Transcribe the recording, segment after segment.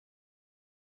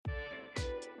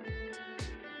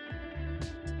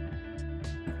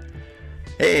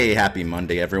Hey, happy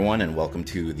Monday, everyone, and welcome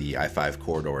to the I-5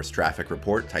 Corridors Traffic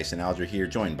Report. Tyson Alger here,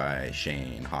 joined by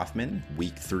Shane Hoffman.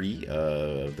 Week 3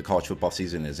 of the college football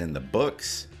season is in the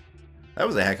books. That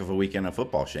was a heck of a weekend of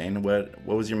football, Shane. What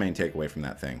was your main takeaway from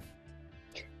that thing?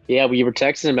 Yeah, we were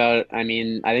texting about it. I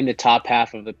think the top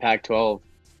half of the Pac-12,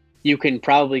 you can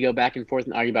probably go back and forth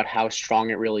and argue about how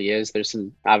strong it really is. There's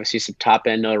obviously some top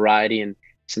end notoriety and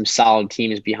some solid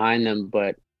teams behind them,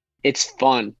 but it's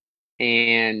fun.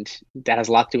 And that has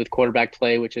a lot to do with quarterback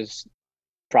play, which is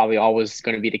probably always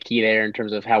going to be the key there in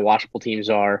terms of how watchable teams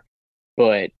are.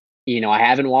 But, I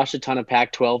haven't watched a ton of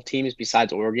Pac-12 teams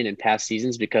besides Oregon in past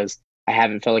seasons because I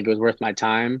haven't felt like it was worth my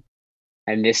time.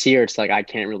 And this year, it's like I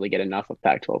can't really get enough of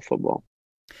Pac-12 football.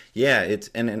 Yeah,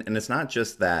 and it's not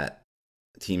just that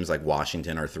teams like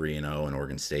Washington are 3-0 and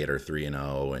Oregon State are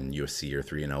 3-0 and USC are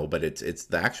 3-0, but it's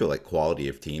the actual like quality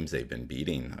of teams they've been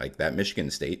beating. Like that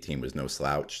Michigan State team was no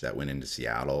slouch that went into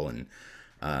Seattle, and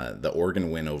the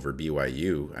Oregon win over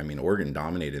BYU. I mean, Oregon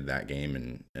dominated that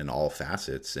game in all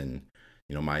facets, and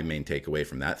my main takeaway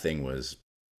from that thing was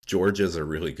Georgia's a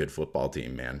really good football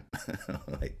team, man.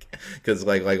 Like, because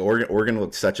like Oregon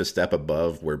looked such a step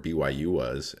above where BYU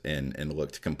was, and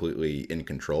looked completely in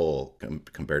control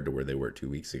compared to where they were 2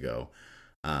 weeks ago.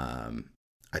 Um,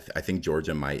 I think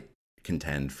Georgia might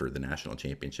contend for the national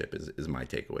championship. Is my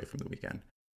takeaway from the weekend.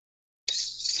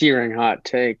 Searing hot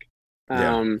take.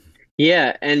 Yeah. Um,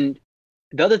 yeah, and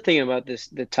the other thing about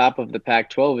the top of the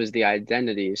Pac-12 is the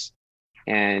identities.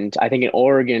 And I think in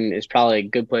Oregon is probably a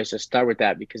good place to start with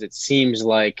that because it seems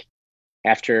like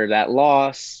after that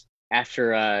loss,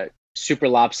 after a super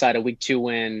lopsided week 2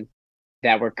 win,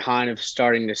 that we're kind of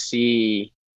starting to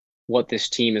see what this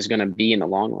team is going to be in the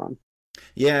long run.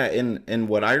 Yeah, and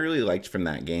what I really liked from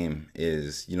that game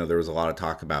is, there was a lot of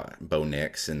talk about Bo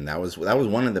Nix, and that was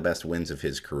one of the best wins of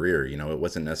his career. It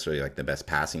wasn't necessarily like the best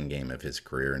passing game of his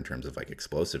career in terms of like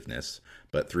explosiveness,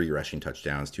 but 3 rushing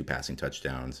touchdowns, 2 passing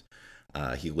touchdowns.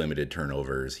 He limited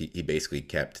turnovers. He basically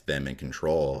kept them in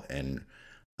control, and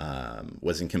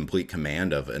was in complete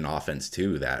command of an offense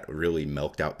too that really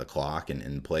milked out the clock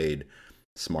and played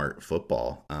smart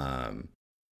football.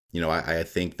 I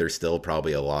think there's still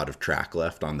probably a lot of track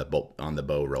left on the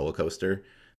Bo roller coaster.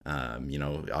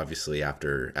 Obviously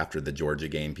after the Georgia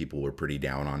game, people were pretty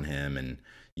down on him, and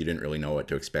you didn't really know what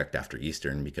to expect after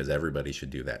Eastern because everybody should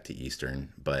do that to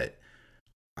Eastern. But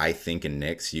I think in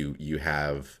Knicks, you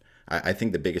have. I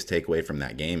think the biggest takeaway from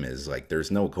that game is like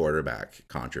there's no quarterback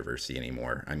controversy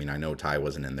anymore. I mean, I know Ty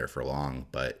wasn't in there for long,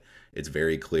 but it's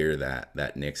very clear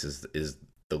that Knicks is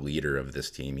the leader of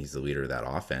this team. He's the leader of that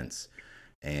offense.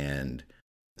 And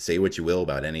say what you will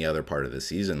about any other part of the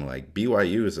season, like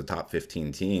BYU is a top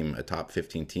 15 team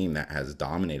that has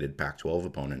dominated Pac-12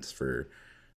 opponents for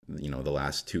the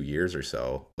last 2 years or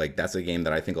so. Like that's a game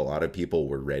that I think a lot of people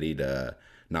were ready to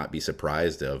not be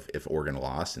surprised of if Oregon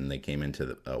lost, and they came into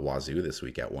the Wazoo this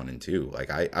week at 1-2.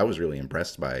 Like I was really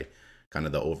impressed by kind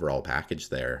of the overall package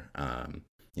there.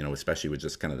 Especially with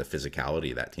just kind of the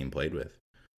physicality that team played with.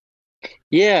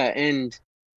 Yeah, and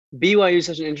BYU is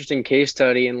such an interesting case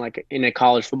study in a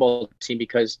college football team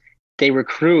because they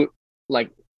recruit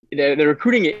like the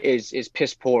recruiting is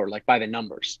piss poor, like by the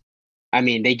numbers. I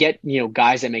mean, they get,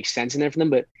 guys that make sense in there for them,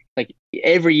 but like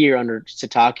every year under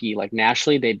Sataki, like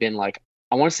nationally, they've been like,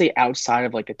 I want to say outside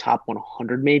of like the top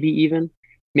 100, maybe even.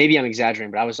 Maybe I'm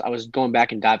exaggerating, but I was going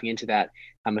back and diving into that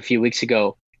a few weeks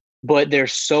ago. But they're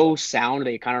so sound,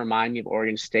 they kind of remind me of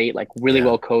Oregon State, like really Yeah.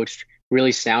 well coached,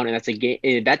 really sound, and that's a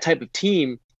game. That type of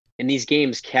team in these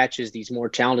games catches these more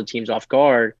talented teams off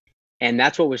guard, and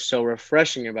that's what was so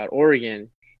refreshing about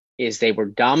Oregon is they were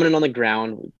dominant on the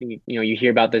ground. You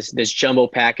hear about this jumbo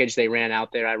package they ran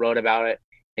out there. I wrote about it.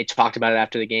 They talked about it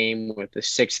after the game with the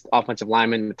 6 offensive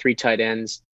linemen, the 3 tight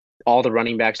ends. All the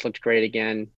running backs looked great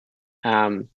again.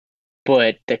 Um,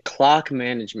 but the clock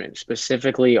management,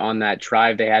 specifically on that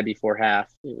drive they had before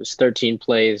half, it was 13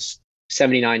 plays,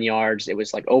 79 yards. It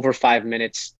was like over 5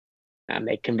 minutes.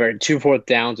 They converted 2 fourth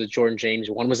downs with Jordan James.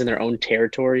 One was in their own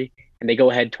territory, and they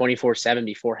go ahead 24-7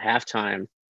 before halftime.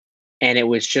 And it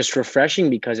was just refreshing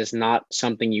because it's not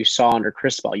something you saw under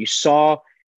Cristobal. You saw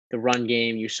the run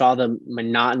game, you saw the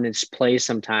monotonous play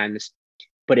sometimes,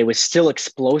 but it was still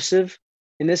explosive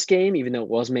in this game, even though it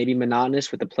was maybe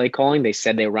monotonous with the play calling. They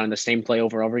said they were running the same play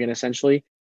over and over again, essentially.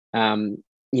 And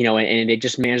they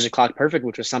just managed the clock perfect,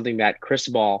 which was something that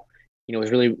Cristobal,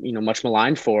 was really, much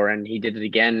maligned for. And he did it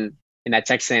again in that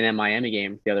Texas A&M Miami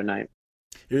game the other night.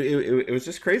 It was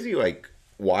just crazy, like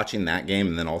watching that game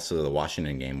and then also the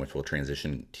Washington game, which we'll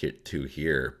transition to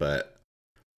here. But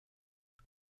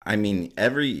I mean,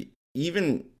 every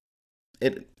even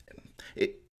it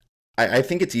it I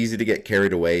think it's easy to get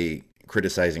carried away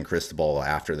criticizing Cristobal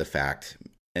after the fact.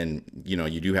 And,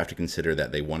 you do have to consider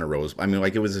that they won a Rose. I mean,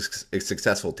 like, it was a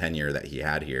successful tenure that he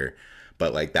had here.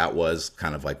 But, like, that was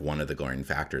kind of like one of the glaring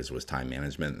factors was time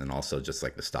management and also just,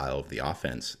 like, the style of the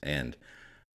offense. And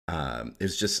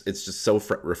it's just so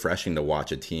refreshing to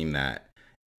watch a team that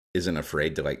isn't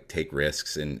afraid to, like, take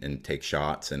risks and take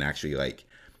shots and actually, like,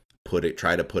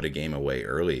 try to put a game away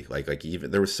early. Like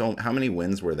even there was how many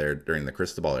wins were there during the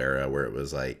Cristobal era where it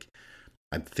was like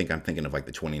I'm thinking of like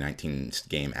the 2019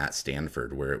 game at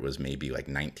Stanford where it was maybe like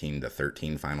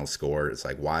 19-13 final score. It's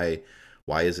like why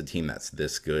is a team that's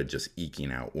this good just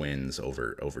eking out wins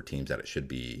over teams that it should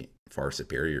be far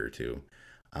superior to?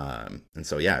 And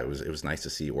so yeah, it was nice to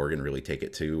see Oregon really take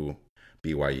it to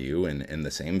BYU, and in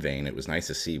the same vein, it was nice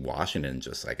to see Washington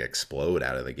just like explode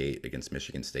out of the gate against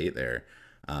Michigan State there.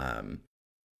 Um,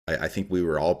 I think we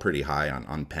were all pretty high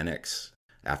on Penix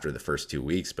after the first 2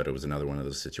 weeks, but it was another one of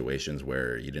those situations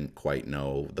where you didn't quite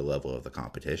know the level of the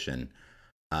competition.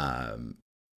 Um,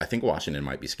 I think Washington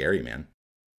might be scary, man.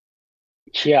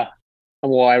 Yeah.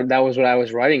 Well, that was what I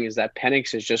was writing is that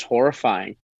Penix is just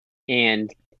horrifying.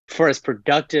 And for as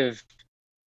productive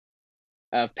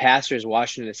of passers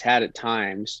Washington has had at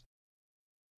times,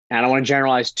 and I don't want to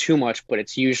generalize too much, but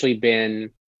it's usually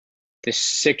been the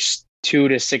 6'2" to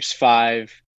 6'5"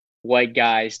 white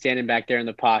guy standing back there in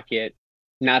the pocket,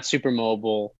 not super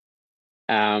mobile.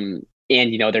 And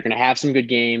they're going to have some good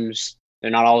games. They're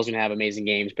not always going to have amazing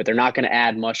games, but they're not going to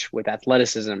add much with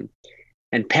athleticism.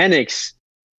 And Penix,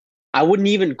 I wouldn't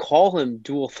even call him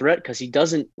dual threat because he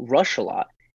doesn't rush a lot,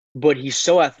 but he's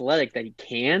so athletic that he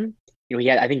can. He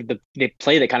had, I think the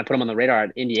play that kind of put him on the radar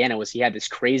at Indiana was he had this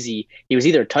crazy, he was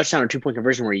either a touchdown or 2-point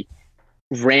conversion where he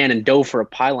ran and dove for a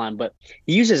pylon, but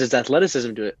he uses his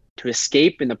athleticism to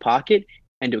escape in the pocket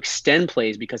and to extend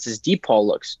plays because his deep ball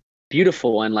looks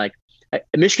beautiful. And like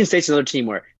Michigan State's another team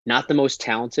where not the most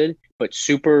talented, but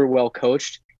super well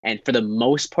coached. And for the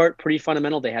most part, pretty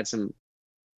fundamental. They had some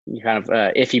kind of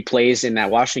iffy plays in that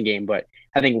Washington game, but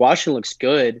I think Washington looks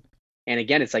good. And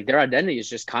again, it's like their identity is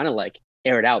just kind of like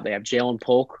aired out. They have Jalen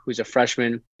Polk, who's a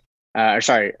freshman, or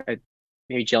sorry,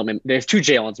 maybe Jalen. There's two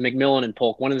Jalen's, McMillan and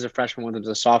Polk. One of them's a freshman, one of them's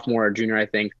a sophomore or junior, I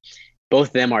think. Both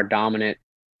of them are dominant.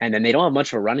 And then they don't have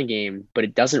much of a running game, but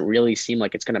it doesn't really seem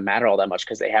like it's going to matter all that much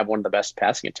because they have one of the best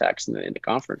passing attacks in the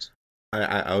conference.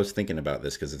 I was thinking about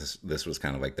this because this was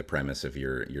kind of like the premise of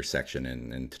your section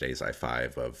in today's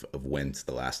I-5 of when's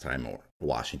the last time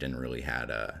Washington really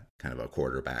had a kind of a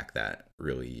quarterback that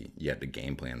really you had to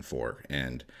game plan for.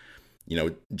 And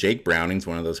Jake Browning's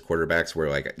one of those quarterbacks where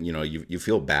like you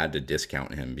feel bad to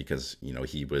discount him because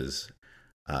he was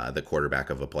the quarterback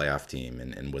of a playoff team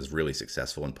and was really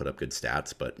successful and put up good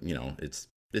stats, but it's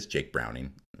Jake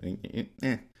Browning.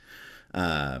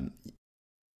 Um,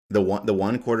 the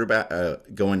one quarterback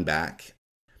going back,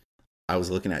 I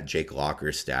was looking at Jake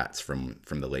Locker's stats from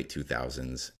the late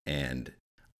 2000s, and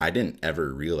I didn't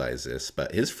ever realize this,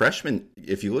 but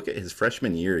if you look at his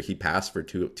freshman year, he passed for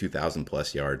 2,000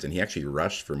 plus yards, and he actually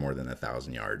rushed for more than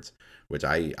 1,000 yards, which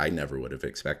I never would have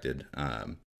expected.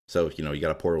 So you got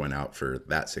to pour one out for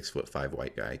that 6'5"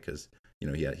 white guy because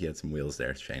he had some wheels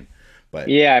there, Shane. But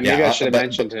Yeah, maybe I yeah, should have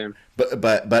mentioned him.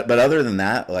 but other than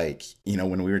that, like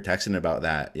when we were texting about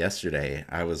that yesterday,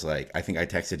 I was like, I think I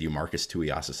texted you Marcus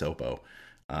Tuiasosopo,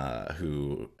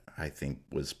 who I think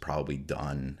was probably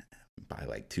done by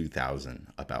like 2000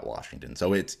 about Washington.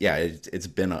 So it's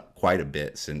been quite a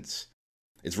bit since.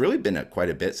 It's really been quite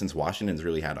a bit since Washington's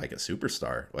really had like a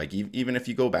superstar. Like even if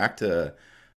you go back to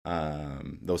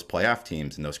those playoff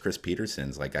teams and those Chris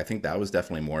Petersons, like I think that was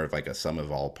definitely more of like a sum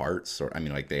of all parts. Or I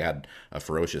mean, like they had a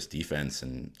ferocious defense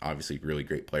and obviously really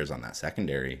great players on that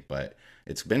secondary, but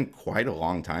it's been quite a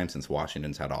long time since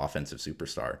Washington's had an offensive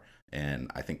superstar,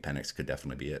 and I think Penix could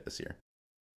definitely be it this year.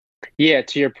 Yeah,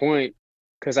 to your point,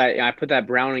 because I put that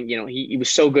Browning, he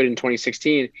was so good in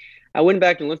 2016. I went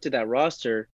back and looked at that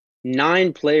roster.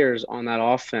 9 players on that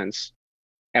offense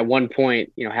at one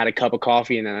point, had a cup of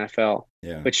coffee in the NFL,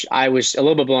 Yeah, which I was a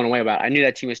little bit blown away about. I knew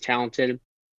that team was talented,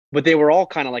 but they were all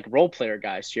kind of like role player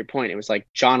guys. To your point, it was like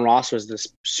John Ross was this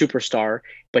superstar,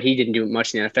 but he didn't do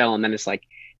much in the NFL. And then it's like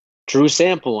Drew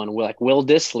Sample and like Will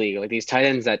Dissly, like these tight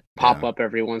ends that pop yeah. up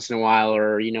every once in a while,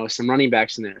 or some running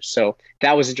backs in there. So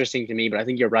that was interesting to me. But I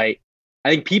think you're right. I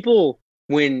think people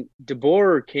when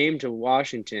DeBoer came to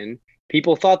Washington,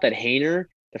 people thought that Hayner,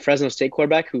 the Fresno State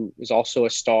quarterback, who was also a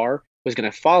star, was going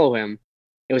to follow him.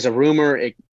 It was a rumor.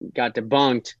 It got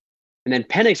debunked, and then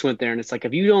Penix went there, and it's like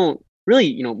if you don't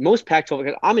really, most Pac-12.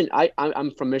 Because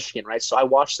I'm from Michigan, right? So I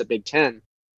watched the Big Ten.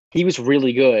 He was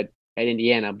really good at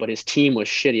Indiana, but his team was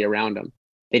shitty around him.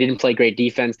 they didn't play great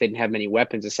defense. They didn't have many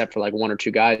weapons except for like one or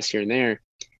two guys here and there.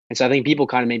 And so I think people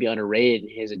kind of maybe underrated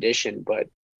his addition, but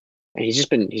he's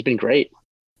been great.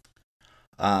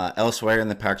 Elsewhere in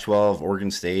the Pac-12,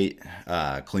 Oregon State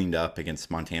cleaned up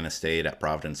against Montana State at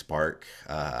Providence Park.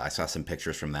 I saw some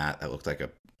pictures from that. That looked like a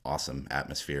awesome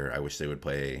atmosphere. I wish they would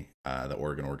play the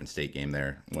Oregon State game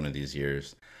there one of these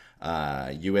years.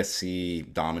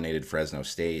 USC dominated Fresno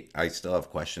State. I still have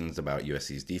questions about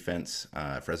USC's defense.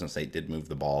 Fresno State did move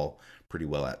the ball pretty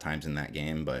well at times in that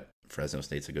game, but Fresno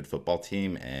State's a good football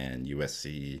team, and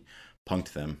USC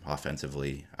punked them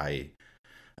offensively.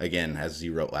 Again, as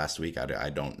you wrote last week, I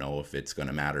don't know if it's going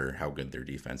to matter how good their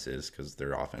defense is because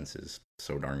their offense is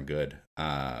so darn good.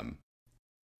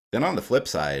 Then on the flip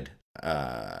side,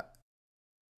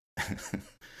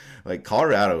 like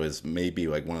Colorado is maybe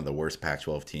like one of the worst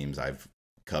Pac-12 teams I've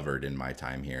covered in my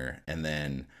time here, and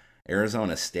then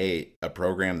Arizona State, a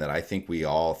program that I think we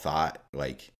all thought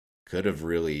like could have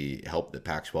really helped the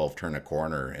Pac-12 turn a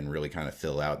corner and really kind of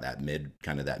fill out that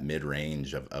mid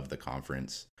range of the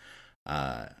conference,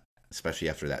 uh, especially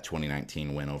after that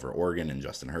 2019 win over Oregon and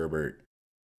Justin Herbert.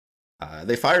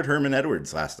 They fired Herman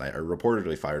Edwards last night, or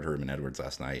reportedly fired Herman Edwards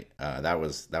last night. That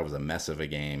was a mess of a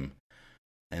game.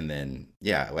 And then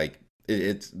yeah, like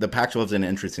it's the Pac-12 is in an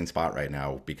interesting spot right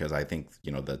now because I think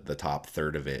the top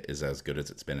third of it is as good as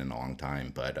it's been in a long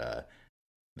time, but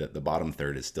the bottom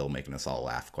third is still making us all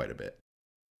laugh quite a bit.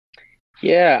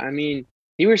 Yeah, I mean,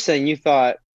 you were saying you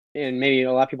thought, and maybe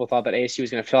a lot of people thought that ASU was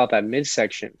going to fill out that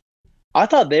midsection. I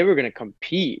thought they were going to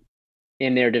compete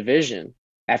in their division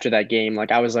after that game.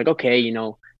 Like I was like, okay,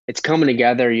 it's coming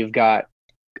together. You've got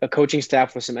a coaching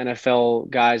staff with some NFL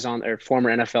guys on or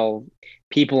former NFL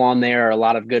people on there, a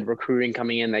lot of good recruiting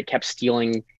coming in. They kept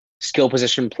stealing skill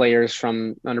position players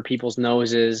from under people's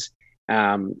noses.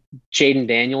 Um, Jaden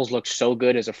Daniels looked so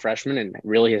good as a freshman and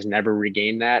really has never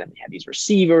regained that. And they had these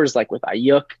receivers like with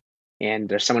Ayuk, and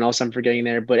there's someone else I'm forgetting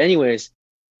there. But anyways,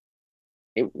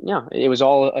 it was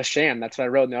all a sham. That's what I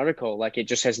wrote in the article. Like it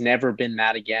just has never been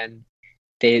that again.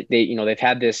 They've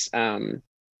had this ongoing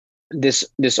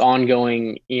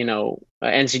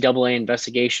NCAA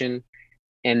investigation,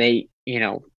 and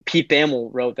Pete Thamel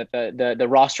wrote that the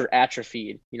roster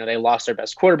atrophied. They lost their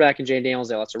best quarterback in Jay Daniels,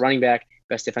 they lost their running back,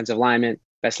 best defensive lineman,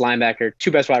 best linebacker,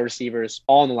 two best wide receivers,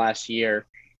 all in the last year.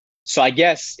 So I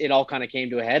guess it all kind of came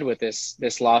to a head with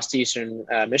this loss to Eastern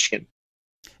Michigan.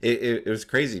 It was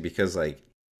crazy because like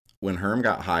when Herm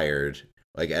got hired,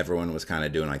 like everyone was kind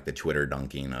of doing like the Twitter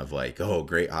dunking of like, oh,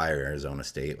 great hire, Arizona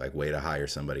State, like way to hire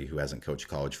somebody who hasn't coached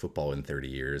college football in 30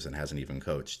 years and hasn't even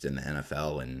coached in the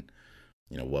NFL. And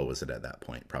what was it at that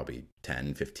point? Probably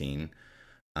 10, 15.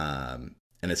 And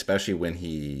especially when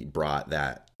he brought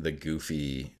the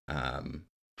goofy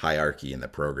hierarchy in the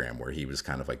program where he was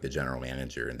kind of like the general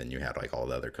manager, and then you had like all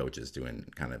the other coaches doing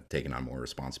kind of taking on more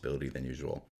responsibility than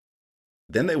usual.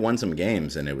 Then they won some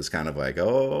games, and it was kind of like,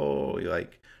 oh,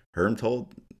 like Herm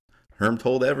told Herm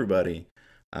told everybody.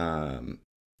 Um,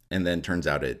 and then turns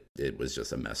out it was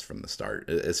just a mess from the start,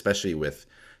 especially with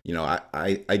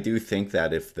I do think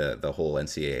that if the whole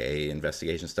NCAA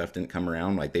investigation stuff didn't come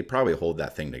around, like they probably hold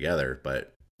that thing together,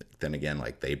 but then again,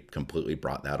 like they completely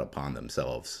brought that upon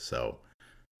themselves, so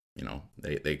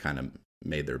they kind of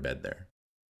made their bed there.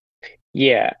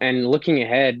 Yeah, and looking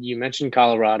ahead, you mentioned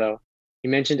Colorado, you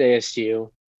mentioned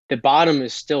ASU. The bottom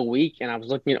is still weak, and I was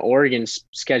looking at Oregon's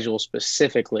schedule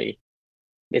specifically.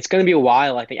 It's going to be a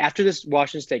while, I think, after this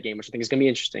Washington State game, which I think is going to be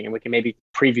interesting, and we can maybe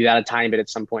preview that a tiny bit at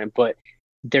some point. But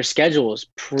their schedule is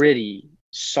pretty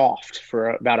soft for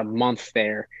about a month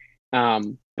there.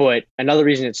 But another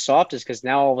reason it's soft is because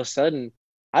now all of a sudden,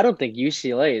 I don't think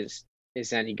UCLA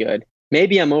is any good.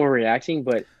 Maybe I'm overreacting,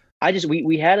 but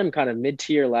we had them kind of mid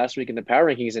tier last week in the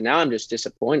power rankings, and now I'm just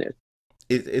disappointed.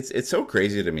 It's so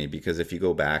crazy to me because if you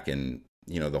go back and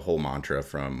the whole mantra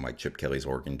from like Chip Kelly's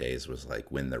Oregon days was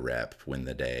like win the rep, win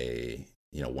the day,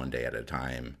 one day at a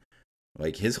time.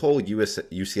 Like his whole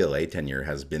UCLA tenure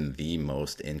has been the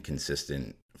most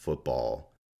inconsistent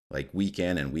football, like week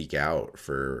in and week out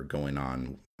for going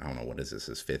on. I don't know what is this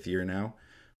his fifth year now.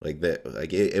 Like that,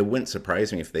 like it wouldn't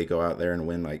surprise me if they go out there and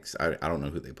win. Like I don't know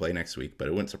who they play next week, but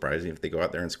it wouldn't surprise me if they go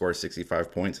out there and score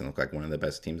 65 points and look like one of the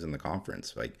best teams in the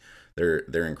conference. Like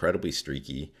they're incredibly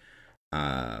streaky.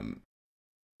 Um,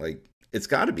 like it's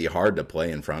got to be hard to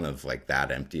play in front of like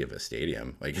that empty of a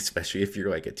stadium, like especially if you're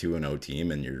like a 2-0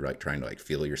 team and you're like trying to like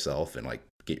feel yourself and like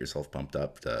get yourself pumped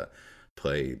up to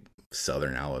play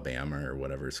Southern Alabama or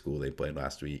whatever school they played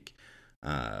last week.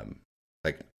 um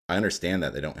like I understand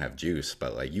that they don't have juice,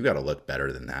 but like you got to look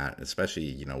better than that,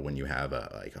 especially when you have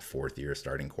a fourth year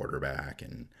starting quarterback.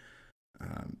 And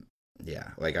um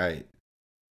yeah, like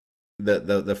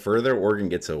the further Oregon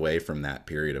gets away from that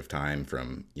period of time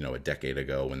from, a decade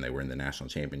ago when they were in the national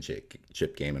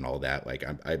championship game and all that, like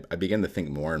I begin to think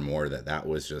more and more that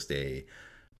was just a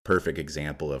perfect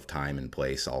example of time and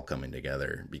place all coming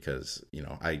together, because,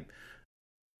 I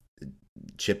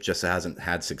Chip just hasn't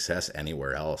had success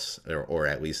anywhere else, or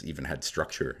at least even had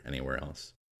structure anywhere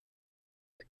else.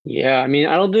 Yeah, I mean,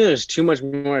 I don't think there's too much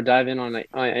more to dive in on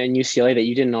UCLA that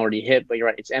you didn't already hit, but you're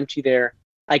right. It's empty there.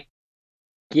 I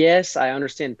guess I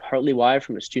understand partly why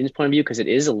from a student's point of view, because it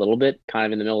is a little bit kind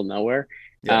of in the middle of nowhere.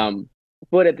 Yeah. Um,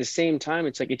 but at the same time,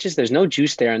 it's just there's no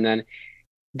juice there. And then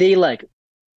they like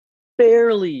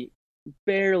barely,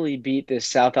 barely beat this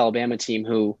South Alabama team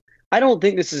who I don't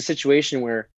think this is a situation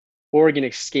where Oregon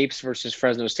escapes versus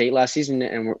Fresno State last season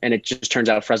and it just turns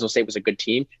out Fresno State was a good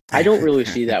team. I don't really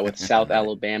see that with South Right.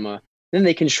 Alabama. Then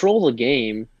they control the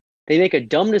game. They make a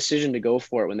dumb decision to go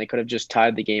for it when they could have just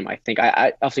tied the game. I think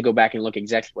I have to go back and look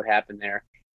exactly what happened there.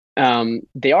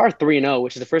 They are 3-0,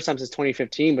 which is the first time since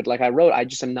 2015. But like I wrote, I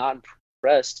just am not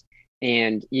impressed.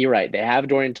 And you're right. They have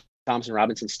Dorian Thompson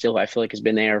Robinson still, I feel like has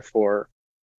been there for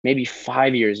maybe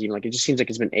 5 years even. Like it just seems like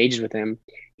it's been ages with him.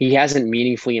 He hasn't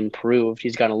meaningfully improved.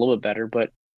 He's gotten a little bit better,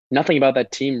 but nothing about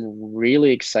that team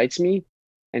really excites me.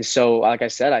 And so, like I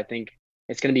said, I think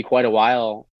it's going to be quite a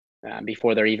while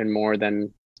before they're even more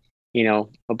than,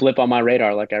 a blip on my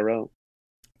radar, like I wrote.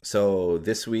 So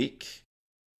this week,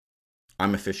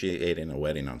 I'm officiating a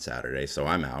wedding on Saturday, so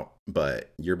I'm out.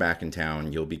 But you're back in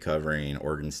town. You'll be covering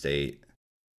Oregon State,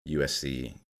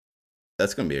 USC.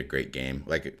 That's going to be a great game.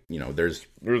 Like,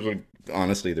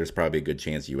 honestly, there's probably a good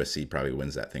chance USC probably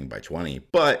wins that thing by 20.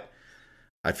 But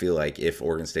I feel like if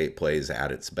Oregon State plays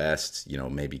at its best,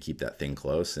 maybe keep that thing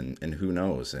close, and who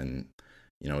knows? And,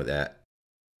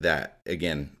 that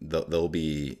again, they'll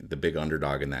be the big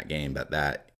underdog in that game, but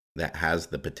that has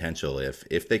the potential,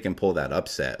 if they can pull that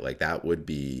upset, like that would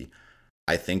be,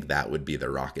 I think that would be the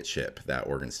rocket ship that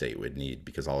Oregon State would need,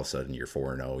 because all of a sudden you're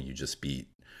 4-0, you just beat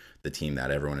the team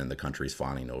that everyone in the country is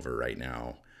fawning over right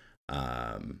now.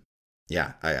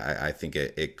 Yeah, I think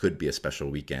it could be a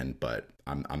special weekend, but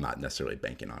I'm not necessarily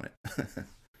banking on it.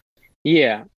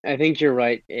 Yeah, I think you're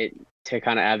right. To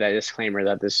kind of add that disclaimer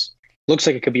that this looks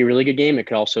like it could be a really good game. It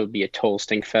could also be a total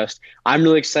stink fest. I'm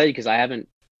really excited because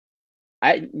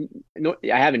I no,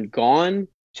 I haven't gone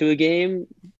to a game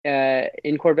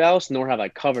in Corvallis, nor have I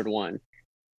covered one.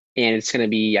 And it's going to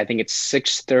be, I think it's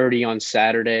 6:30 on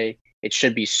Saturday. It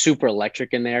should be super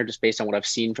electric in there, just based on what I've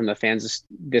seen from the fans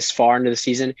this far into the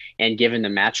season, and given the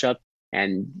matchup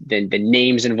and the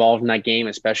names involved in that game,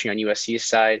 especially on USC's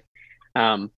side.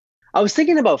 Um, I was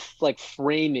thinking about like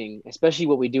framing, especially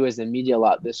what we do as the media a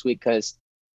lot this week, because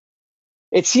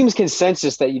it seems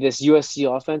consensus that this USC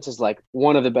offense is like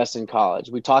one of the best in college.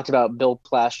 We talked about Bill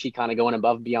Plaschke kind of going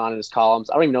above and beyond in his columns.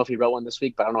 I don't even know if he wrote one this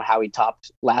week, but I don't know how he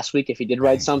topped last week if he did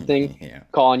write something, Yeah.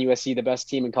 calling USC the best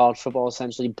team in college football,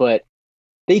 essentially. But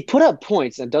they put up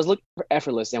points and it does look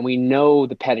effortless. And we know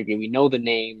the pedigree, we know the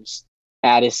names: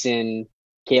 Addison,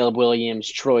 Caleb Williams,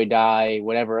 Troy Dye,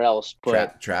 whatever else.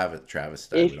 But Travis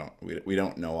Dye. if We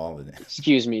don't know all the names.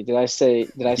 excuse me, did I You say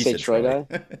said Troy Troy.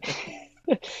 Dye?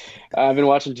 I've been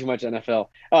watching too much NFL.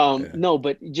 Yeah. No,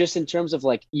 but just in terms of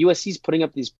like USC's putting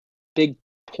up these big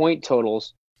point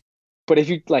totals, but if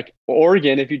you like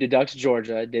Oregon, if you deduct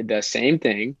Georgia, did the same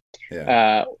thing.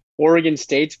 Yeah. Uh, Oregon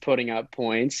State's putting up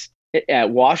points.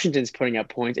 Washington's putting up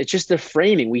points. It's just the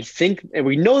framing. We think, and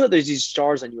we know that there's these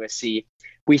stars on USC.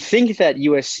 We think that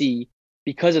USC,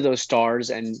 because of those stars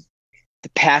and the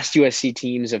past USC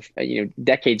teams of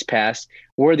decades past,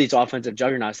 were these offensive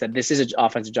juggernauts, that this is an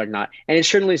offensive juggernaut, and it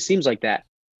certainly seems like that.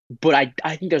 But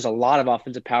I think there's a lot of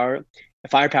offensive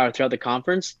firepower throughout the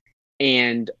conference,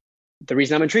 and the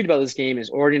reason I'm intrigued about this game is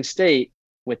Oregon State,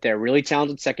 with their really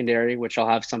talented secondary, which I'll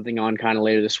have something on kind of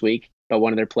later this week about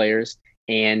one of their players,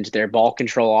 and their ball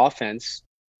control offense,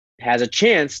 has a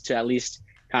chance to at least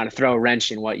kind of throw a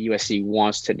wrench in what USC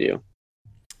wants to do.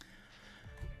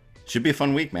 Should be a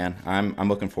fun week, man. I'm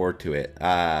looking forward to it.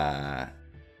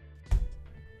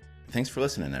 Thanks for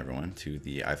listening, everyone, to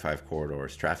the I-5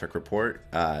 Corridors Traffic Report.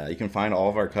 You can find all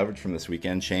of our coverage from this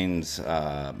weekend. Shane's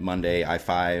Monday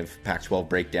I-5 Pac-12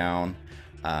 breakdown.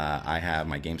 I have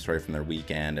my game story from their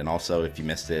weekend. And also, if you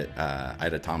missed it, I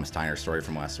had a Thomas Tyner story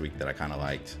from last week that I kind of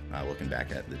liked, looking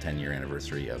back at the 10-year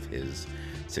anniversary of his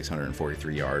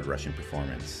 643-yard rushing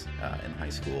performance in high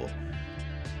school.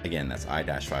 Again, that's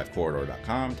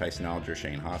i-5corridor.com. Tyson Alger,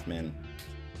 Shane Hoffman.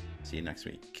 See you next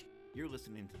week. You're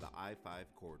listening to the I-5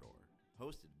 Corridor,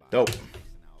 hosted by Dope.